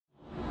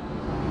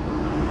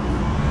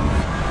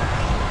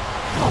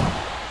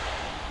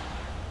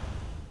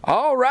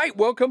All right,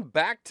 welcome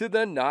back to the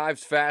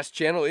KnivesFAST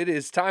channel. It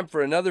is time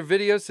for another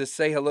video, so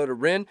say hello to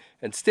Ren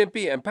and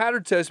Stimpy and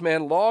Powdered Toast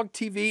Man, Log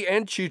TV,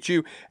 and Choo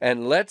Choo,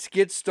 and let's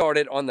get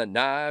started on the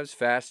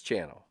KnivesFAST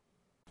channel.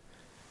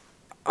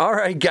 All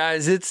right,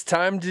 guys, it's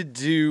time to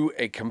do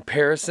a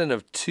comparison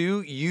of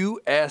two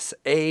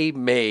USA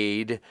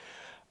Made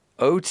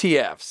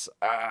OTFs.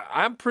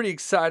 I'm pretty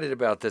excited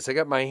about this. I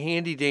got my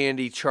handy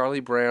dandy Charlie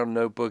Brown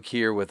notebook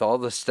here with all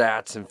the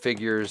stats and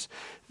figures.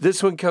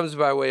 This one comes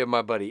by way of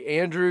my buddy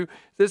Andrew.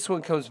 This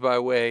one comes by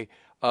way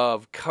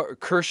of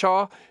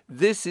Kershaw.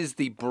 This is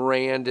the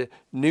brand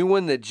new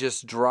one that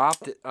just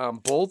dropped.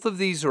 Both of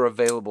these are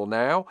available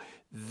now.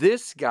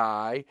 This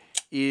guy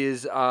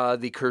is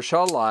the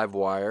Kershaw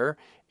Livewire,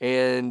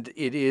 and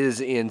it is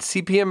in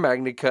CPM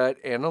MagnaCut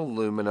and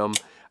aluminum.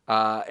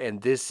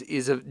 And this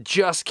is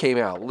just came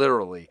out,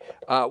 literally.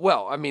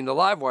 Well, I mean, the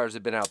live wires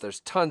have been out.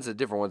 There's tons of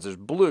different ones. There's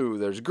blue,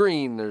 there's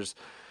green, there's,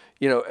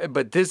 you know,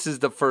 but this is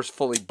the first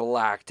fully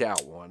blacked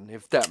out one,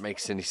 if that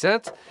makes any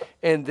sense.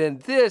 And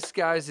then this,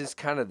 guys, is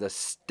kind of the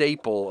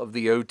staple of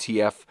the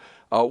OTF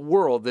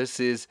world. This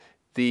is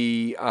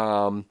the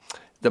Microtech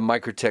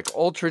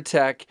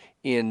Ultratech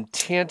in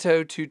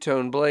Tanto,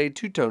 two-tone blade,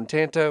 two-tone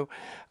Tanto,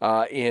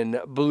 in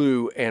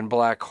blue and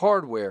black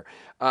hardware.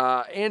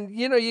 And,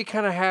 you know, you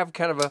kind of have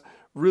kind of a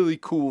really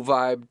cool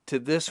vibe to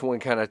this one,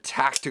 kind of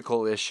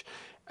tactical-ish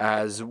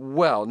as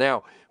well.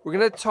 Now, we're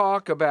going to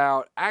talk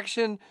about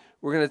action.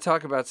 We're going to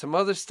talk about some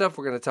other stuff.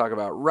 We're going to talk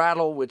about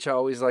rattle, which I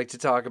always like to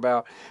talk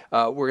about.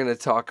 We're going to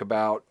talk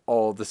about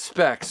all the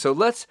specs. So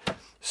let's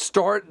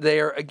start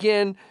there.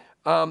 Again,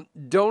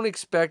 don't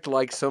expect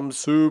like some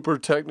super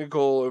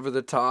technical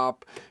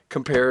over-the-top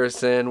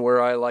comparison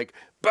where I like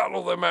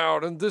battle them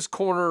out, and this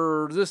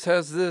corner, this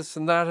has this,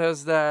 and that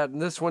has that, and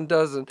this one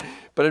doesn't.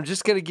 But I'm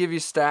just going to give you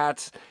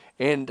stats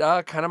and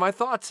kind of my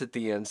thoughts at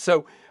the end.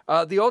 So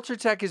the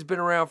Ultratech has been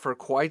around for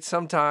quite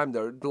some time.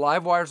 The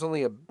Livewire's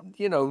only a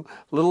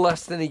little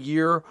less than a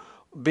year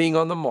being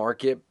on the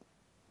market.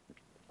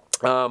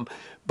 But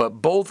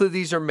both of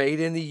these are made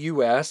in the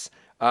U.S.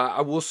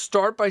 I will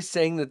start by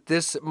saying that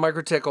this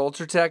Microtech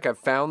Ultratech, I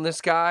found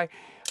this guy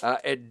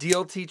at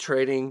DLT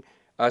Trading.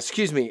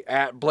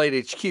 At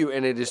Blade HQ,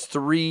 and it is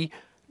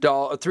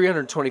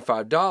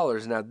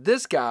 $325. Now,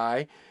 this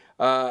guy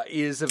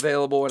is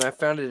available, and I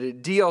found it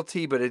at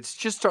DLT, but it's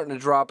just starting to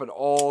drop at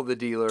all the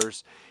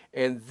dealers,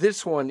 and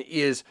this one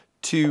is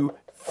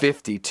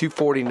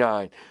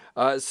 $249.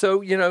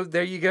 So, you know,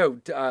 there you go.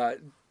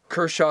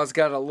 Kershaw's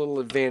got a little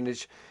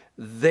advantage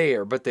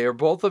there, but they are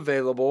both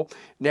available.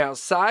 Now,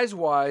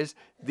 size-wise,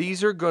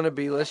 these are going to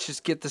be, let's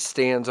just get the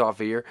stands off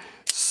here,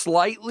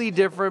 slightly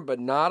different, but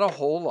not a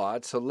whole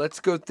lot. So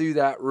let's go through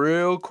that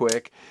real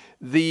quick.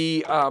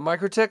 The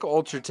Microtech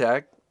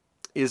Ultratech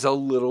is a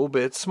little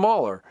bit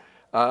smaller.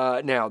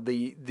 Now,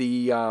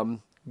 the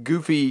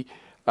goofy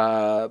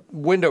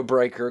window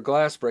breaker,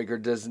 glass breaker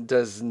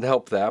doesn't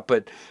help that,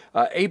 but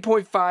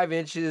 8.5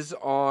 inches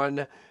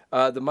on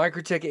the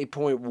Microtech,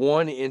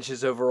 8.1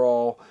 inches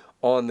overall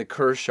on the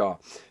Kershaw,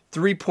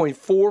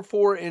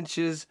 3.44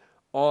 inches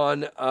on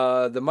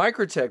the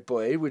Microtech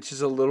blade, which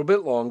is a little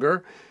bit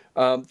longer,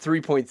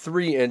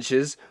 3.3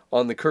 inches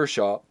on the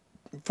Kershaw,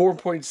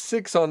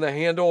 4.6 on the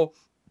handle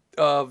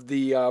of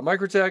the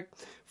Microtech,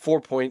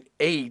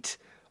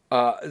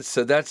 4.8.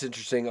 So that's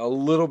interesting. A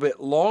little bit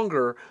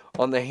longer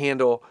on the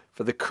handle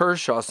for the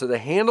Kershaw. So the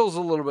handle's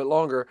a little bit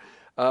longer,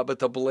 but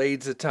the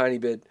blade's a tiny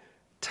bit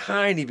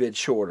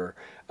shorter,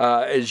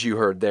 as you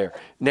heard there.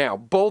 Now,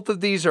 both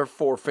of these are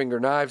 4-finger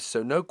knives,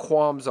 so no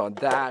qualms on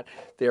that.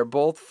 They're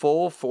both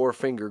full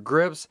 4-finger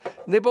grips,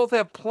 and they both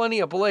have plenty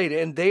of blade,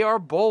 and they are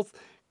both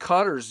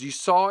cutters. You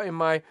saw in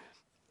my,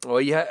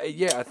 well, yeah,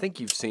 I think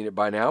you've seen it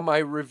by now, my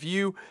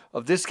review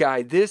of this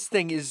guy. This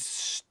thing is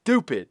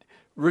stupid,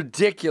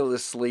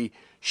 ridiculously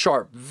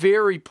sharp,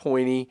 very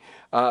pointy,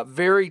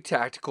 very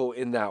tactical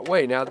in that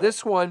way. Now,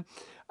 this one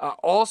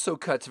also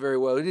cuts very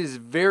well. It is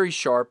very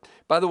sharp.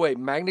 By the way,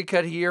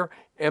 MagnaCut here,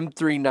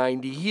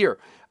 M390 here.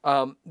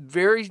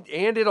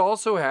 And it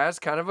also has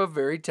kind of a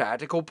very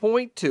tactical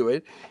point to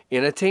it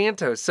in a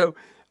Tanto. So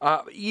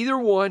either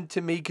one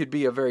to me could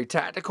be a very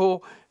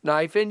tactical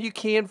knife, and you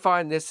can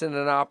find this in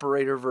an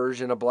operator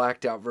version, a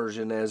blacked out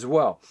version as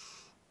well.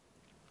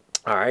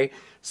 All right,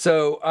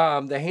 so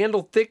the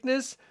handle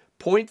thickness,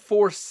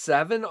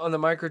 0.47 on the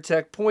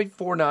Microtech,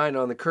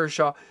 0.49 on the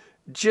Kershaw.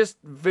 Just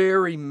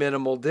very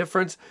minimal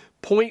difference.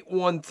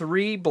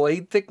 0.13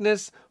 blade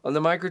thickness on the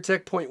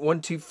Microtech,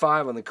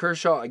 0.125 on the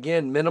Kershaw.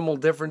 Again, minimal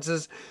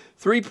differences.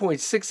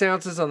 3.6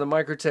 ounces on the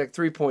Microtech,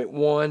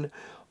 3.1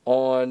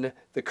 on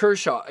the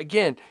Kershaw.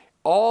 Again,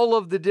 all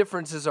of the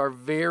differences are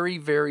very,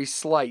 very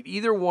slight.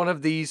 Either one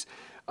of these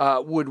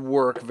would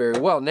work very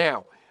well.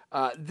 Now,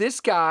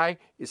 this guy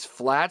is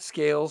flat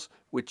scales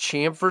with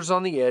chamfers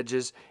on the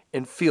edges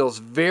and feels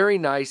very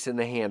nice in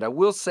the hand. I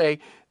will say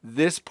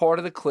this part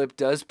of the clip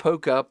does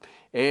poke up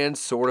and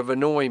sort of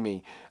annoy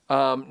me.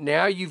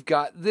 Now you've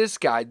got this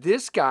guy.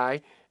 This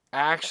guy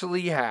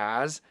actually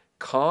has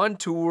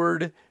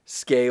contoured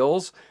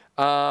scales.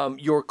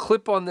 Your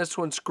clip on this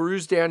one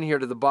screws down here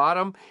to the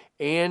bottom.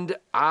 And,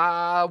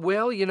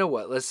 well, you know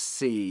what? Let's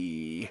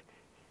see.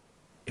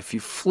 If you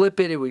flip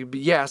it, it would be,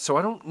 yeah, so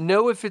I don't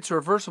know if it's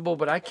reversible,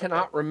 but I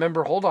cannot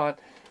remember. Hold on.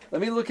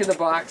 Let me look in the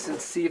box and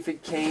see if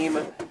it came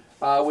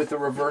with a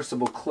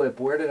reversible clip.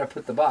 Where did I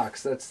put the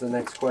box? That's the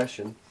next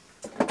question.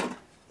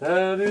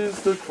 That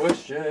is the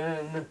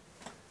question.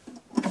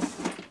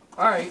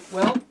 All right,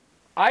 well,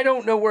 I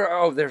don't know where,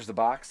 oh, there's the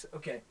box.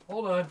 Okay,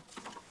 hold on.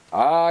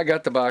 I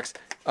got the box.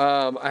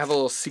 I have a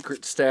little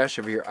secret stash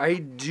over here. I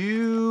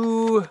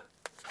do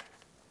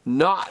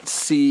not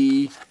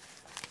see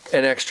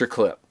an extra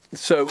clip.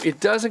 So it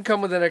doesn't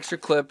come with an extra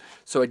clip,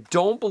 so I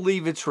don't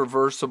believe it's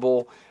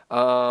reversible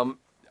on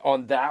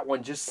that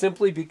one, just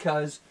simply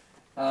because,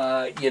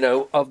 you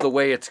know, of the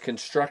way it's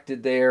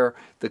constructed there,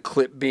 the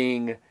clip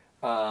being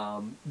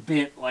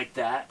bent like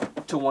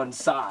that to one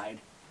side.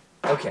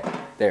 Okay,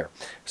 there.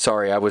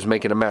 Sorry, I was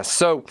making a mess.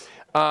 So,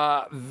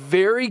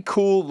 very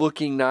cool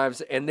looking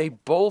knives, and they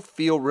both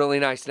feel really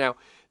nice. Now,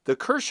 the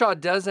Kershaw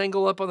does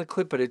angle up on the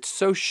clip, but it's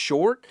so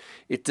short,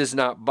 it does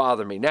not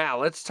bother me. Now,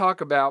 let's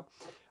talk about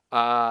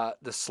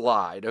the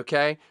slide,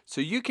 okay?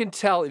 So you can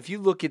tell if you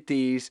look at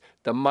these,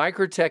 the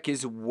Microtech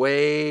is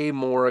way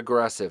more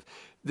aggressive.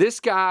 This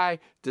guy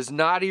does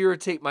not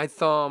irritate my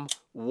thumb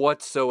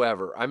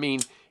whatsoever. I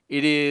mean,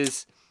 it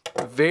is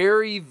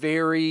very,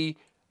 very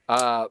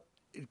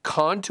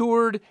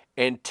contoured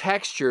and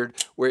textured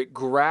where it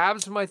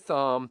grabs my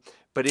thumb,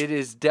 but it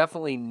is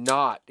definitely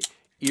not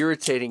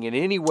irritating in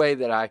any way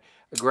that I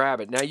grab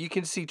it. Now you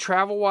can see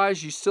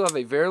travel-wise, you still have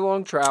a very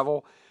long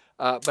travel,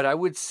 but I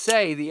would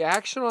say the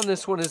action on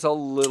this one is a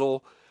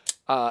little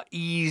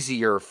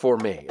easier for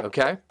me,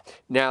 okay?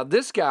 Now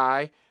this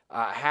guy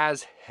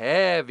has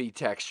heavy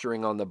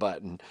texturing on the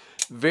button,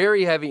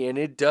 very heavy, and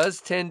it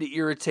does tend to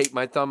irritate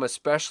my thumb,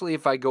 especially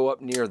if I go up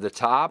near the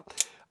top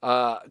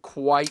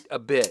quite a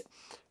bit.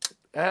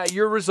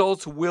 Your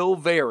results will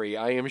vary,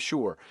 I am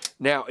sure.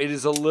 Now, it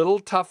is a little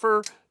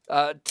tougher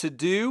to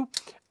do,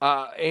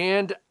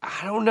 and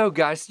I don't know,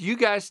 guys. You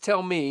guys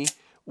tell me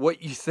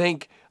what you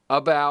think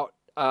about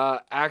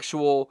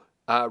actual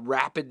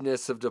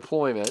rapidness of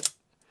deployment.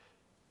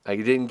 I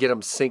didn't get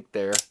them synced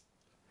there.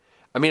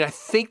 I mean, I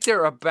think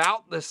they're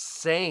about the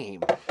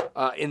same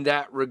in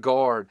that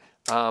regard.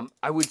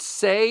 I would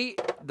say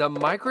the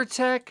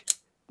Microtech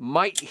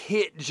might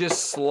hit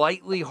just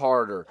slightly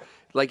harder.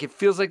 Like it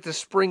feels like the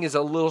spring is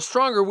a little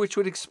stronger, which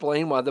would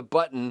explain why the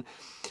button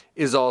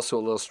is also a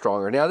little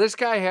stronger. Now, this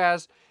guy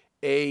has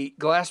a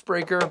glass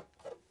breaker.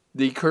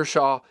 The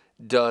Kershaw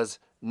does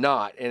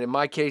not. And in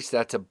my case,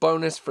 that's a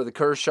bonus for the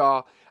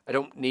Kershaw. I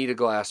don't need a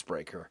glass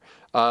breaker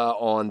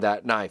on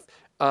that knife.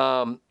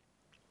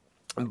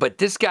 But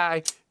this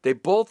guy, they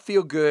both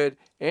feel good.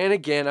 And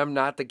again, I'm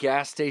not the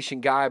gas station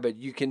guy, but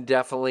you can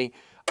definitely,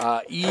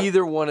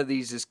 either one of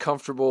these is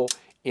comfortable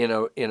in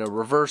a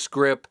reverse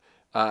grip.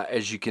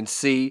 As you can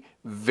see,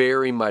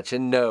 very much.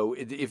 And no,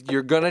 if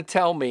you're going to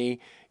tell me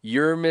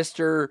you're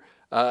Mr.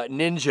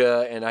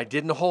 Ninja and I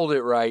didn't hold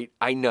it right,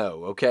 I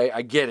know, okay?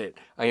 I get it.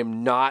 I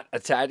am not a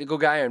tactical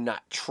guy. I'm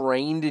not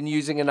trained in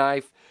using a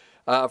knife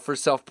for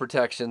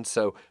self-protection,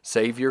 so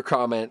save your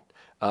comment.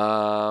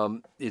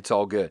 It's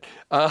all good.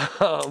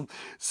 You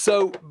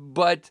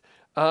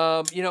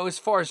know, as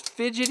far as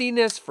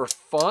fidgetiness for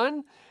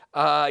fun,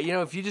 you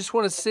know, if you just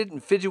want to sit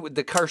and fidget with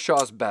the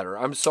Kershaw's better.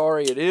 I'm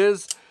sorry, it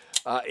is.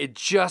 It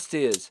just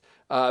is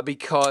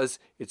because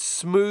it's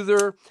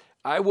smoother.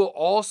 I will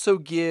also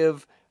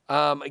give,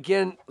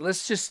 again,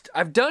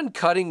 I've done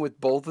cutting with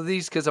both of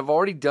these because I've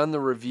already done the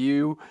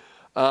review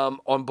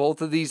on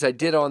both of these. I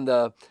did on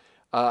the,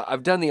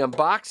 I've done the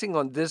unboxing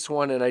on this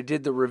one and I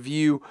did the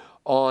review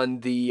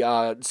on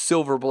the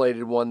silver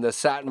bladed one, the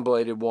satin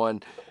bladed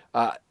one.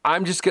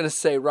 I'm just going to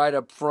say right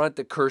up front,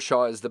 the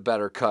Kershaw is the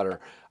better cutter.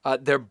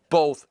 They're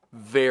both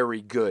very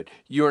good.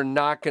 You're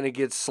not going to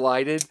get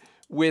slighted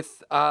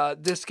with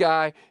this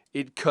guy.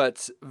 It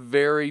cuts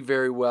very,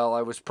 very well.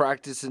 I was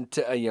practicing,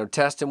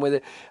 testing with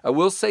it. I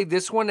will say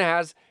this one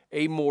has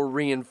a more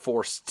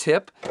reinforced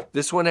tip.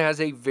 This one has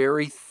a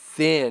very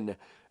thin,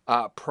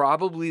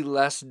 probably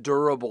less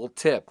durable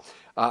tip.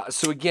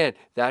 So again,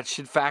 that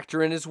should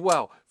factor in as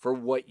well for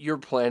what you're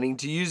planning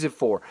to use it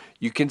for.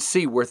 You can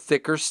see we're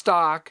thicker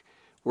stock.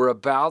 We're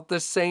about the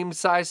same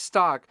size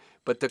stock,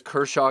 but the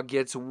Kershaw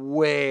gets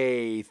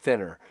way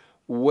thinner.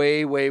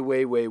 Way, way,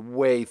 way, way,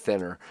 way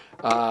thinner.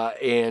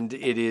 And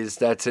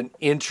that's an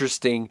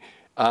interesting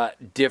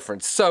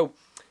difference. So,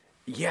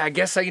 yeah, I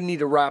guess I need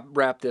to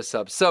wrap this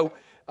up. So,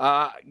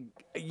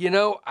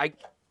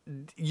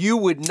 you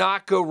would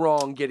not go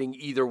wrong getting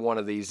either one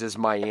of these is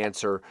my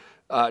answer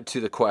to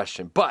the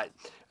question. But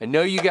I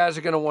know you guys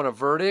are going to want a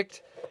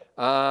verdict.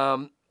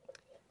 And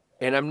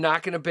I'm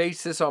not going to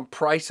base this on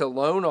price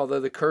alone, although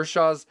the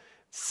Kershaw's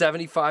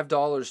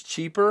 $75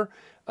 cheaper.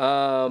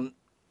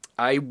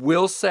 I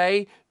will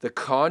say the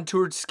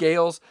contoured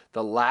scales,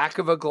 the lack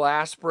of a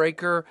glass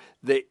breaker,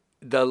 the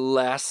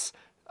less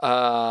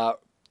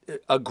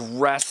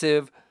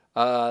aggressive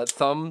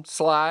thumb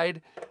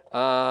slide,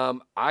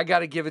 I got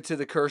to give it to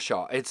the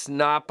Kershaw. It's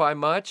not by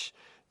much.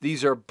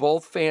 These are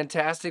both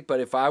fantastic, but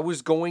if I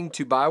was going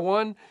to buy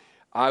one,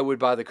 I would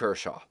buy the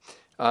Kershaw.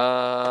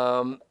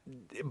 But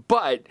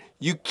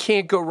you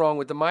can't go wrong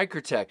with the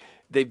Microtech.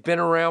 They've been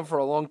around for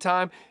a long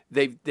time.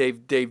 They've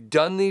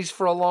done these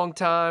for a long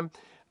time.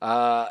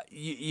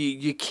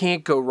 You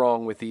can't go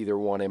wrong with either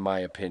one, in my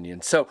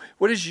opinion. So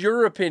what is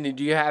your opinion?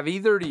 Do you have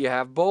either? Do you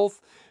have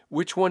both?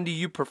 Which one do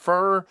you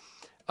prefer?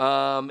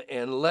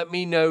 And let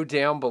me know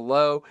down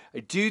below. I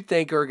do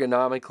think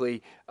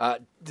ergonomically,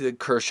 the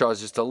Kershaw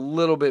is just a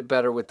little bit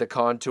better with the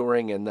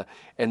contouring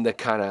and the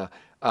kind of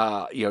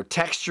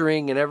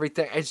texturing and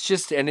everything. It's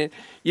just, and it,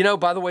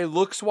 by the way,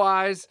 looks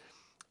wise,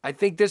 I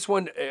think this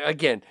one,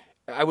 again,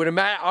 I would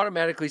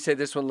automatically say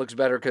this one looks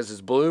better because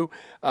it's blue.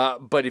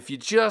 But if you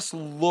just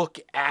look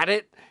at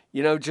it,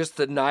 just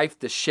the knife,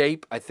 the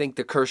shape, I think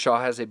the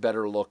Kershaw has a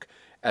better look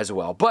as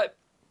well. But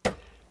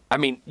I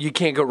mean, you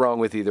can't go wrong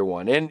with either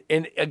one. And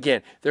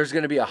again, there's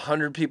going to be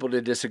 100 people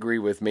to disagree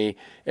with me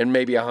and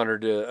maybe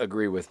 100 to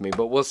agree with me,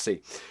 but we'll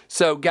see.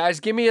 So guys,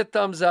 give me a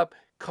thumbs up.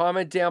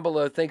 Comment down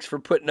below. Thanks for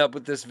putting up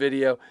with this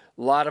video.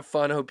 A lot of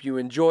fun. Hope you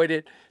enjoyed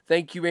it.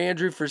 Thank you,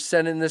 Andrew, for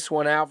sending this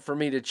one out for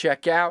me to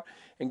check out.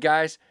 And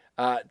guys,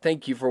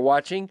 thank you for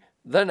watching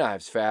the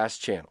KnivesFAST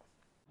channel.